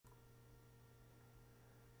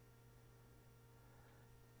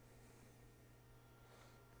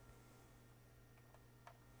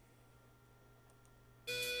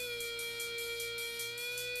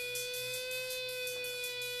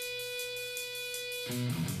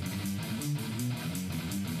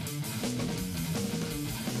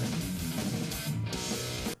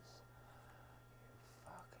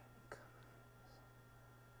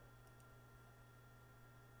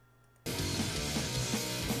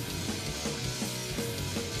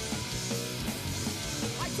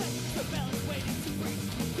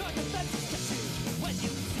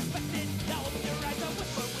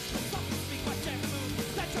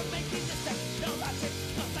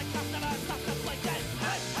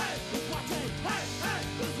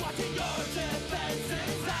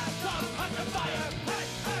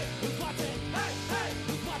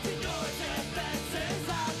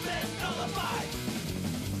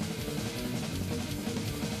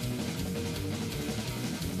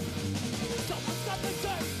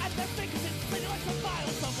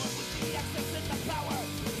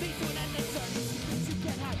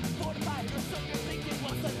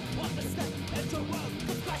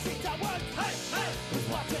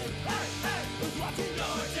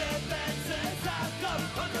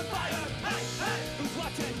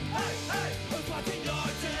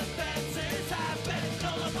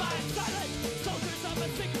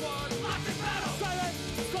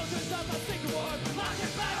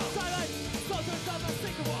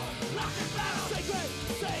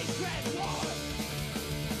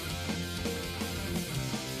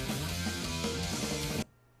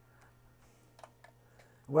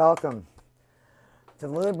Welcome to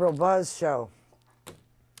the Liberal Buzz Show.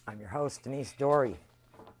 I'm your host, Denise Dorey.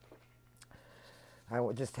 I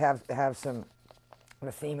will just have some.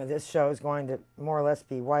 The theme of this show is going to more or less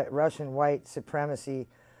be Russian white supremacy,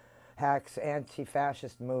 hacks,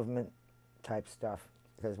 anti-fascist movement type stuff,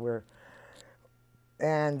 because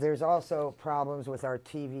and there's also problems with our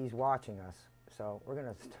TVs watching us. So we're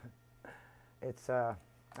gonna.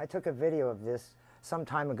 I took a video of this some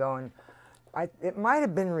time ago, and it might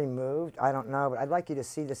have been removed, I don't know, but I'd like you to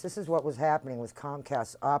see this. This is what was happening with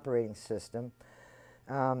Comcast's operating system.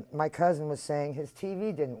 My cousin was saying his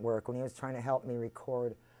TV didn't work when he was trying to help me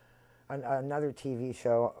record another TV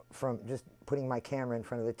show from just putting my camera in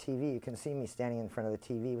front of the TV. You can see me standing in front of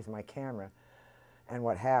the TV with my camera. And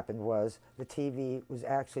what happened was the TV was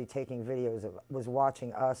actually taking videos, was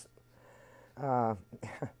watching us.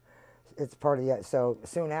 It's part of the, so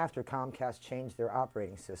soon after, Comcast changed their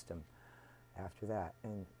operating system after that,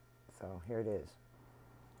 and so here it is.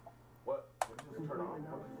 What just turned on?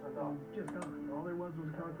 What just turned on? Just gone. All there was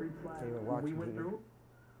a concrete slab. So you were watching we went through.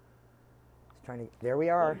 It's trying to, there we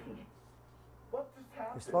are. What just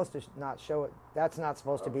happened? You're supposed to not show it. That's not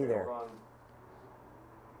supposed to be there. Hold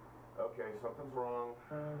on. Okay, something's wrong.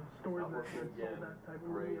 Stores Not that working sold again. that type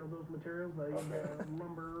of Great. those materials, like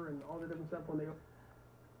lumber and all the different stuff when they.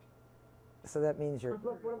 So that means your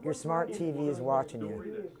smart TV is watching you. Dorey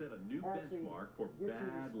that set a new benchmark for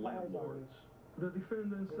bad landlords. The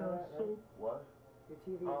defendants sold. What? Your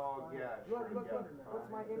TV Oh, yeah, sure, yeah. What's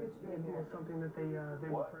my image doing It here? was something that they were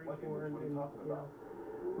praying What for, image? What are you talking about?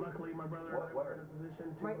 Luckily, my brother and I were in a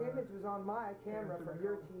position to. My image was on my camera from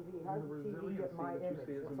your TV. How did the TV get my image?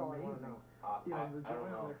 That's all I want to know. You know, the I don't joy on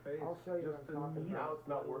know. their face. I'll show you just what I'm talking the Now it's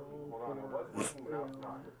not working. Hold on, it was working, but now it's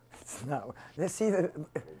not. It's not. Let's see the.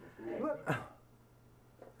 Look.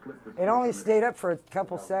 It only stayed up for a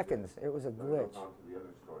couple seconds. It was a glitch. On to the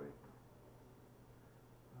other story.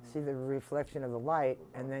 See the reflection of the light,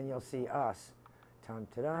 and then you'll see us.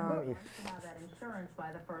 Ta-da! You have that insurance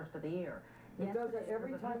by the first of the year. It does it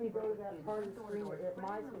every time you go to that part of the screen.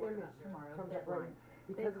 My image comes up right,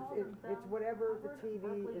 because it's whatever the TV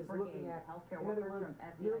is looking at. In other words,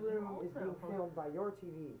 your room is being filmed by your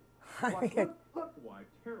TV. Why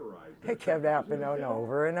terrorize It kept happening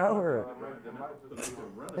over and over.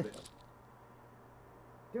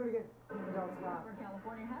 Do it again. No, it's not.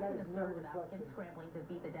 California has That been is no disturbed without reflection. scrambling to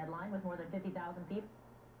beat the deadline with more than 50,000 people.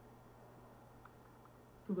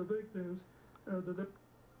 So the big news,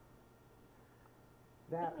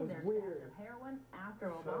 That was Their weird. stash of heroin after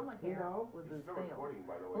So, Obamacare you know, was You're still failed. recording,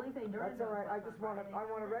 by the way. Police say during That's all right. I just want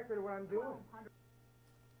a record of what I'm doing.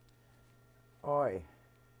 Oi.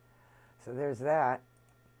 So there's that.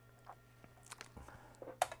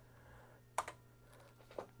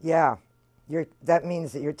 Yeah, that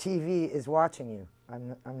means that your TV is watching you.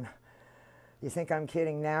 You think I'm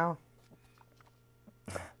kidding now?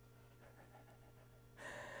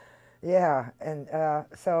 Yeah, and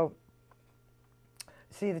so,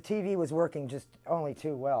 see, the TV was working just only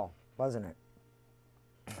too well, wasn't it?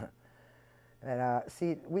 And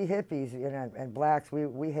see, we hippies and blacks,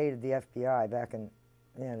 we hated the FBI back in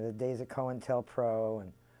the days of COINTELPRO,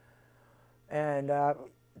 and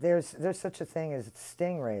there's such a thing as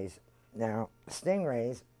stingrays now.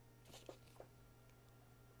 Stingrays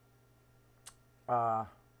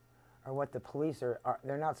or what the police are,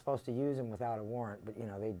 they're not supposed to use them without a warrant, but you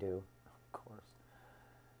know, they do, of course.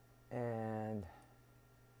 And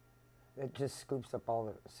it just scoops up all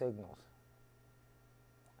the signals.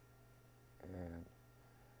 And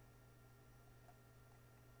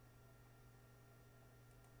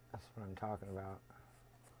that's what I'm talking about.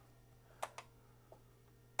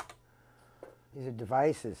 These are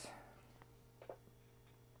devices.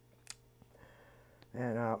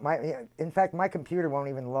 And in fact, my computer won't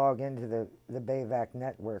even log into the BAVAC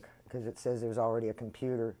network because it says there's already a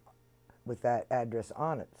computer with that address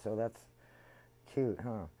on it. So that's cute,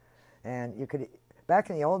 huh? And you could, back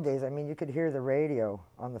in the old days, I mean, you could hear the radio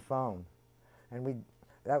on the phone. And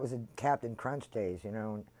that was in Captain Crunch days, you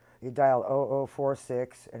know. You dial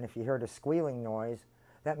 0046, and if you heard a squealing noise,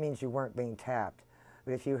 that means you weren't being tapped.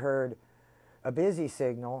 But if you heard a busy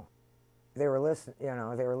signal, they were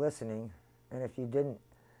listening. And if you didn't,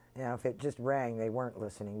 you know, if it just rang, they weren't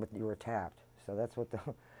listening, but you were tapped. So that's what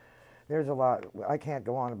there's a lot. I can't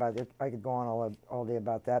go on about it. I could go on all day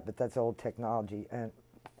about that, but that's old technology.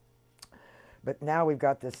 But now we've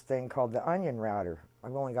got this thing called the Onion router.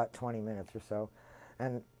 I've only got 20 minutes or so.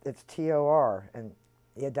 And it's TOR, and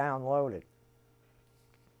you download it.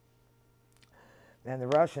 And the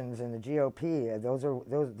Russians and the GOP, those are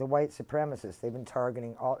the white supremacists. They've been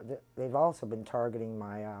targeting they've also been targeting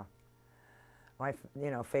my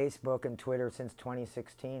Facebook and Twitter since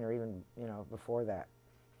 2016, or even before that.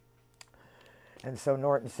 And so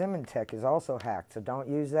Norton Symantec is also hacked. So don't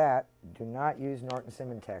use that. Do not use Norton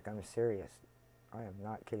Symantec. I'm serious. I am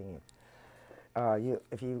not kidding you.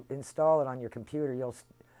 If you install it on your computer, your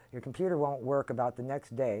computer won't work about the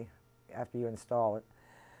next day after you install it,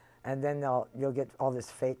 and then you'll get all this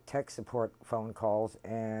fake tech support phone calls,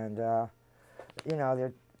 and they're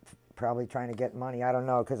probably trying to get money. I don't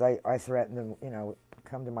know, because I threatened them.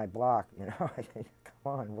 Come to my block. Come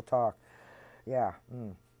on, we'll talk. Yeah.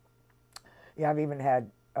 Yeah, I've even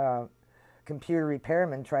had computer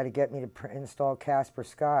repairmen try to get me to install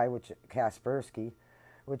Kaspersky,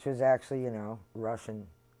 which was actually, Russian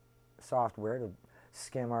software to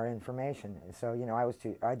skim our information. And so,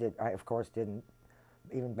 I of course didn't,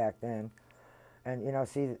 even back then. And,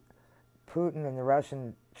 see, Putin and the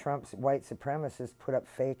Russian Trump's white supremacists put up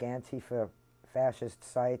fake Antifa fascist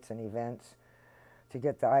sites and events to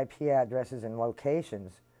get the IP addresses and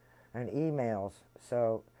locations and emails.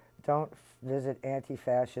 So don't visit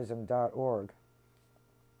antifascism.org.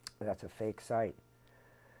 That's a fake site.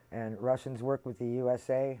 And Russians work with the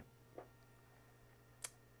USA,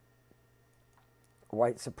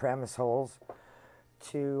 white supremacist holes,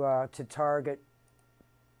 to target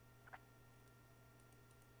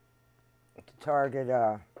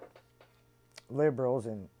liberals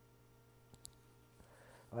and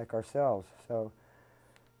like ourselves. So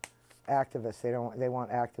activists, they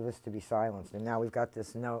want activists to be silenced. And now we've got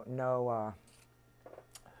this now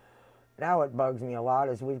what bugs me a lot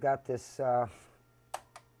is we've got this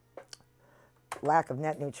lack of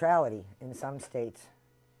net neutrality in some states.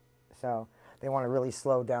 So they want to really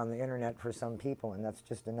slow down the internet for some people, and that's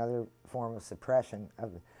just another form of suppression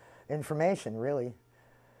of information, really.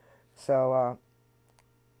 So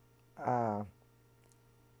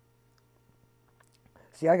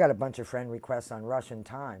see, I got a bunch of friend requests on Russian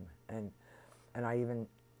time, and I even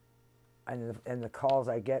and the calls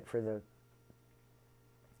I get for the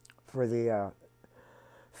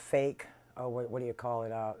fake, what do you call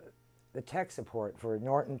it, the tech support for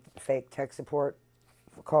Norton, fake tech support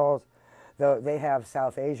calls, though they have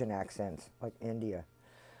South Asian accents, like India,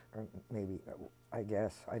 or maybe, I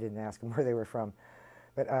guess, I didn't ask them where they were from,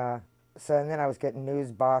 but so, and then I was getting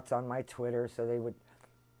news bots on my Twitter, so they would,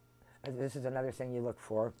 this is another thing you look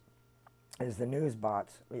for, is the news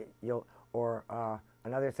bots.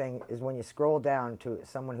 Another thing is when you scroll down to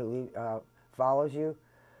someone who follows you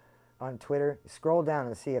on Twitter, scroll down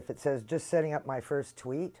and see if it says just setting up my first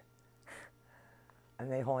tweet,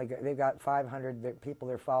 and they've got 500 people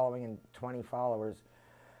they're following and 20 followers.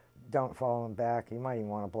 Don't follow them back. You might even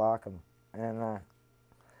want to block them. And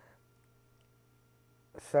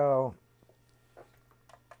so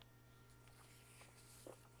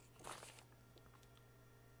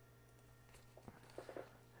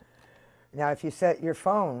now, if you set your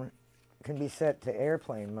phone, can be set to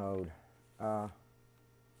airplane mode.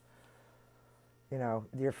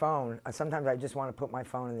 Your phone. Sometimes I just want to put my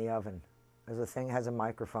phone in the oven. As the thing has a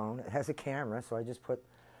microphone, it has a camera, so I just put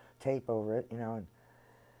tape over it. And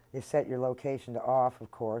you set your location to off,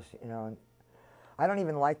 of course. And I don't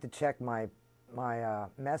even like to check my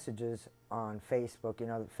messages on Facebook.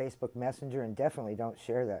 The Facebook Messenger, and definitely don't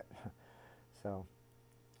share that. So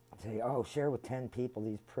say, oh, share with 10 people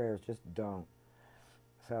these prayers. Just don't.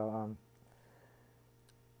 So,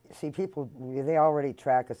 see, people, they already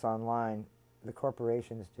track us online. The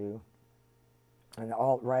corporations do. And the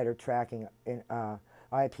alt-right are tracking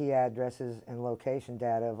IP addresses and location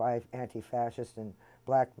data of anti-fascist and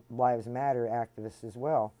Black Lives Matter activists as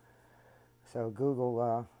well. So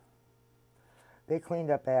Google, they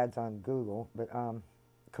cleaned up ads on Google, but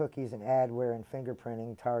cookies and adware and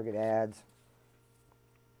fingerprinting target ads.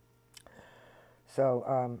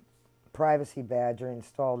 So Privacy Badger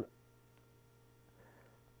installed.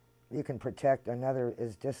 You can protect. Another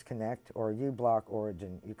is disconnect or uBlock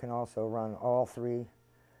Origin. You can also run all three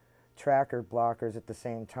tracker blockers at the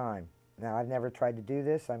same time. Now, I've never tried to do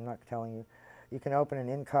this. I'm not telling you. You can open an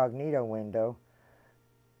incognito window,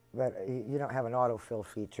 but you don't have an autofill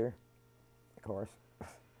feature, of course.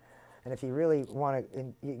 And if you really want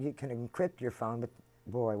to, you can encrypt your phone, but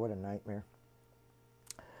boy, what a nightmare.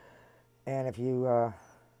 And if you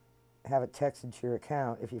have it texted to your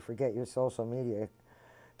account, if you forget your social media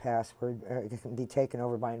password, it can be taken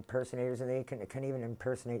over by impersonators, and they can even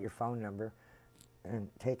impersonate your phone number and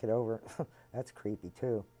take it over. That's creepy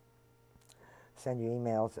too. Send you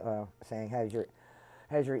emails saying,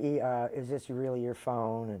 is this really your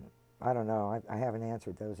phone? And I don't know. I haven't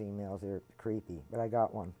answered those emails. They're creepy, but I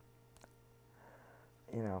got one.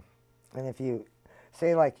 You know, and if you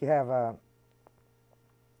say, like, you have a,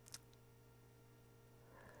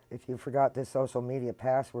 if you forgot this social media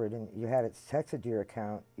password and you had it texted to your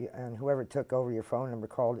account, and whoever took over your phone number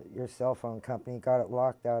called your cell phone company, got it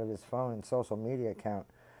locked out of his phone and social media account.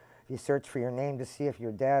 If you search for your name to see if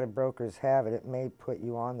your data brokers have it, it may put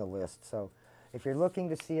you on the list. So if you're looking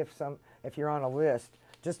to see if you're on a list,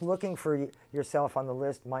 just looking for yourself on the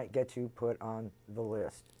list might get you put on the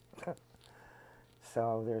list.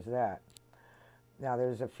 So there's that. Now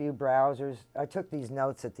there's a few browsers. I took these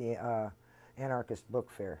notes at the Anarchist Book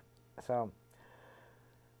Fair. So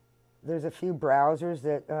there's a few browsers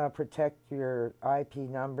that protect your IP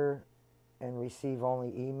number and receive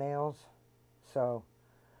only emails. So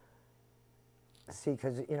see,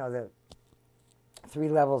 because you know the 3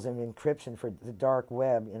 levels of encryption for the dark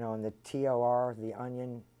web, you know, and the TOR, the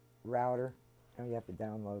Onion router. Oh, you have to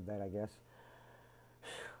download that, I guess.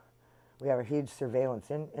 We have a huge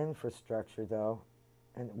surveillance infrastructure, though,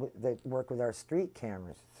 and that work with our street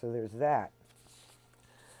cameras. So there's that.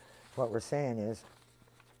 What we're saying is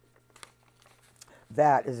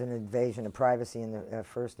that is an invasion of privacy and the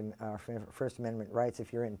First Amendment rights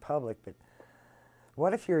if you're in public. But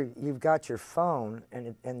what if you've got your phone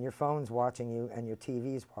and your phone's watching you and your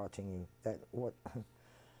TV's watching you?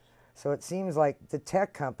 So it seems like the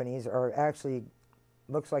tech companies are actually,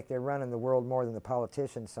 looks like they're running the world more than the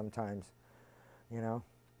politicians sometimes, you know,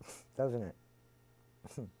 doesn't it?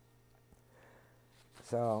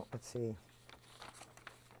 So let's see.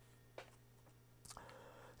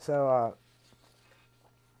 So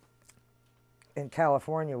in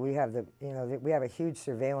California, we have we have a huge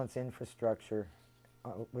surveillance infrastructure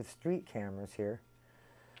with street cameras here.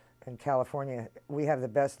 In California, we have the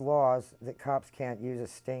best laws that cops can't use a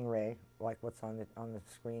stingray, like what's on the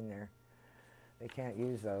screen there. They can't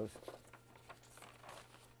use those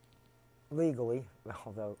legally,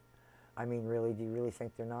 although, I mean, really, do you really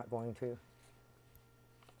think they're not going to?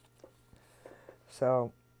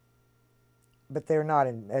 So, but they're not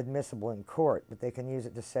admissible in court, but they can use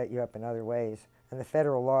it to set you up in other ways. And the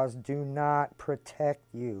federal laws do not protect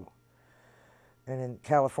you. And in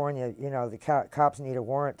California, you know, the cops need a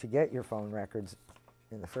warrant to get your phone records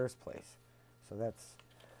in the first place. So that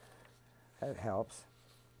helps.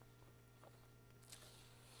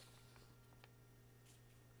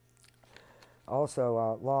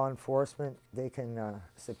 Also, law enforcement, they can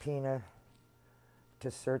subpoena to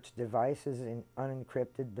search devices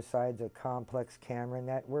unencrypted besides a complex camera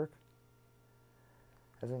network.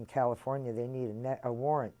 As in California, they need a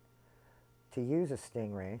warrant to use a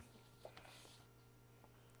stingray.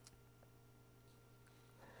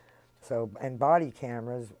 So, and body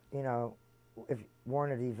cameras, you know, if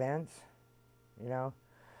worn at events, you know,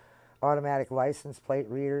 automatic license plate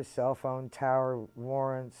readers, cell phone tower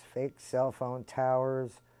warrants, fake cell phone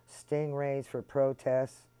towers, stingrays for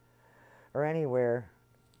protests, or anywhere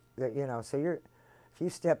that, you know, so if you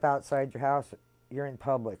step outside your house, you're in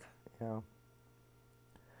public, you know.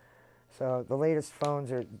 So the latest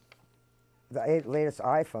phones are, the latest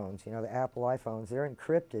iPhones, you know, the Apple iPhones, they're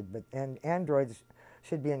encrypted, and Androids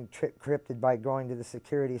should be encrypted by going to the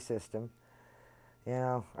security system. You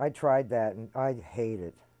know, I tried that and I hate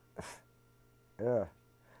it. Ugh.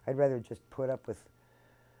 I'd rather just put up with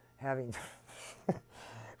having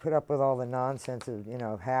put up with all the nonsense of, you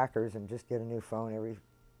know, hackers and just get a new phone every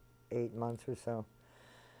 8 months or so.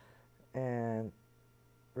 And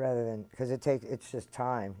rather than, because it's just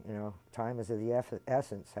time, you know. Time is of the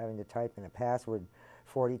essence, having to type in a password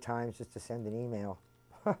 40 times just to send an email.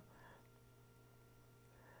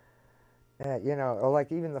 You know, or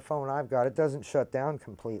like even the phone I've got, it doesn't shut down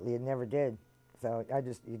completely. It never did. So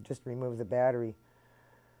you just remove the battery.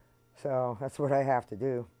 So that's what I have to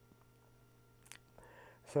do.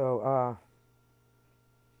 So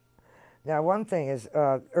now one thing is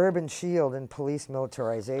urban shield and police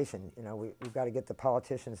militarization. You know, we've got to get the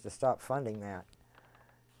politicians to stop funding that.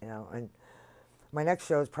 You know, and my next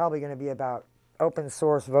show is probably going to be about open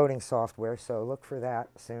source voting software. So look for that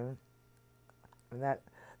soon. And that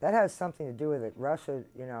has something to do with it. Russia,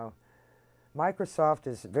 you know, Microsoft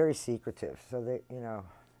is very secretive, so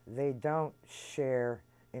they don't share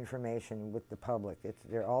information with the public.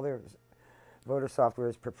 All their voter software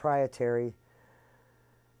is proprietary,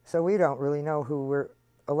 so we don't really know who we're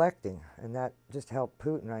electing, and that just helped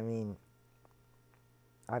Putin. I mean,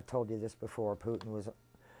 I've told you this before. Putin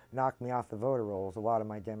knocked me off the voter rolls. A lot of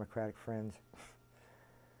my Democratic friends.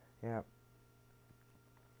 Yeah.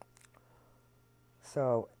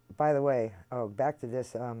 So, by the way, back to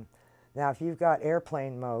this. Now, if you've got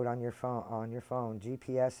airplane mode on your phone,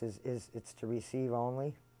 GPS it's to receive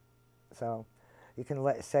only. So, you can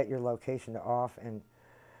set your location to off, and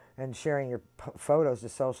sharing your photos to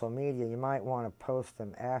social media. You might want to post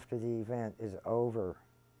them after the event is over.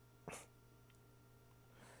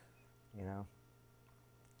 You know,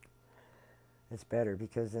 it's better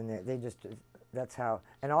because then they just. That's how,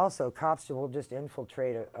 and also cops will just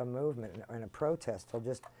infiltrate a movement and a protest.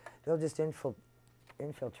 They'll just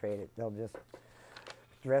infiltrate it. They'll just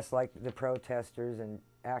dress like the protesters and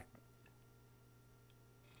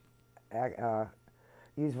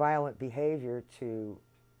use violent behavior to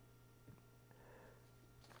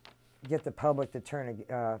get the public to turn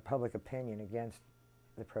public opinion against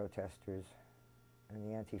the protesters and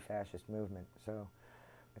the anti-fascist movement. So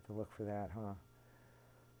I have to look for that, huh?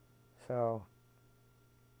 So.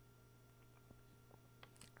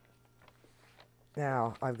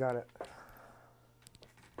 Now, I've got it.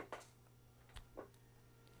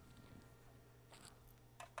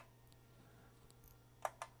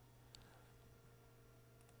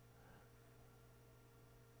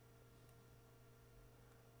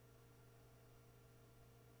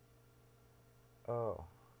 Oh,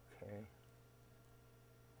 okay.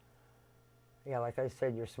 Yeah, like I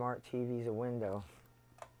said, your smart TV's a window.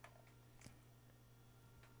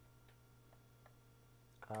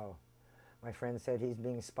 Oh. My friend said he's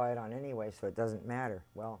being spied on anyway, so it doesn't matter.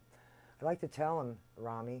 Well, I'd like to tell him,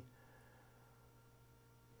 Rami,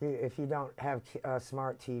 if you don't have a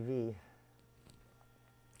smart TV,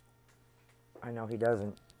 I know he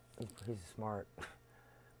doesn't. He's smart.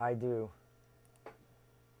 I do.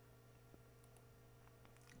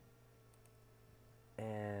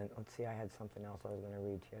 And let's see, I had something else I was going to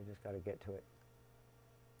read to you. I just got to get to it.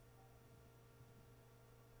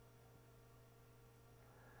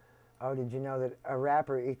 Oh, did you know that a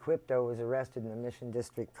rapper, Equipto, was arrested in a Mission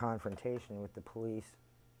District confrontation with the police?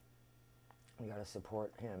 You got to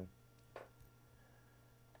support him.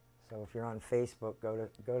 So if you're on Facebook, go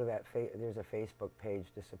to that. There's a Facebook page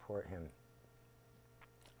to support him.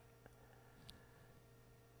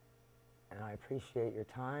 And I appreciate your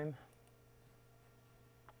time.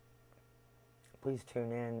 Please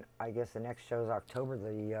tune in. I guess the next show is October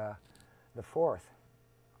the 4th.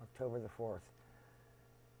 October the 4th.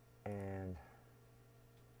 And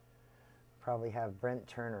probably have Brent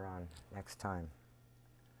Turner on next time.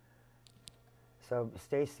 So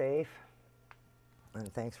stay safe,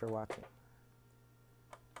 and thanks for watching.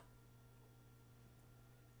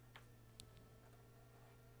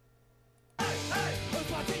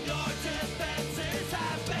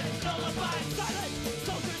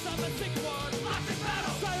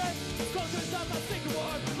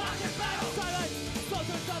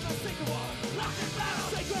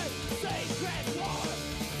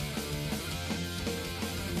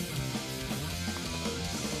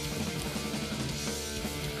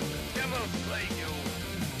 Play you.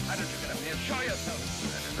 How did you get up here? Show yourself.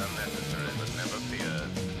 That is unnecessary, but never fear.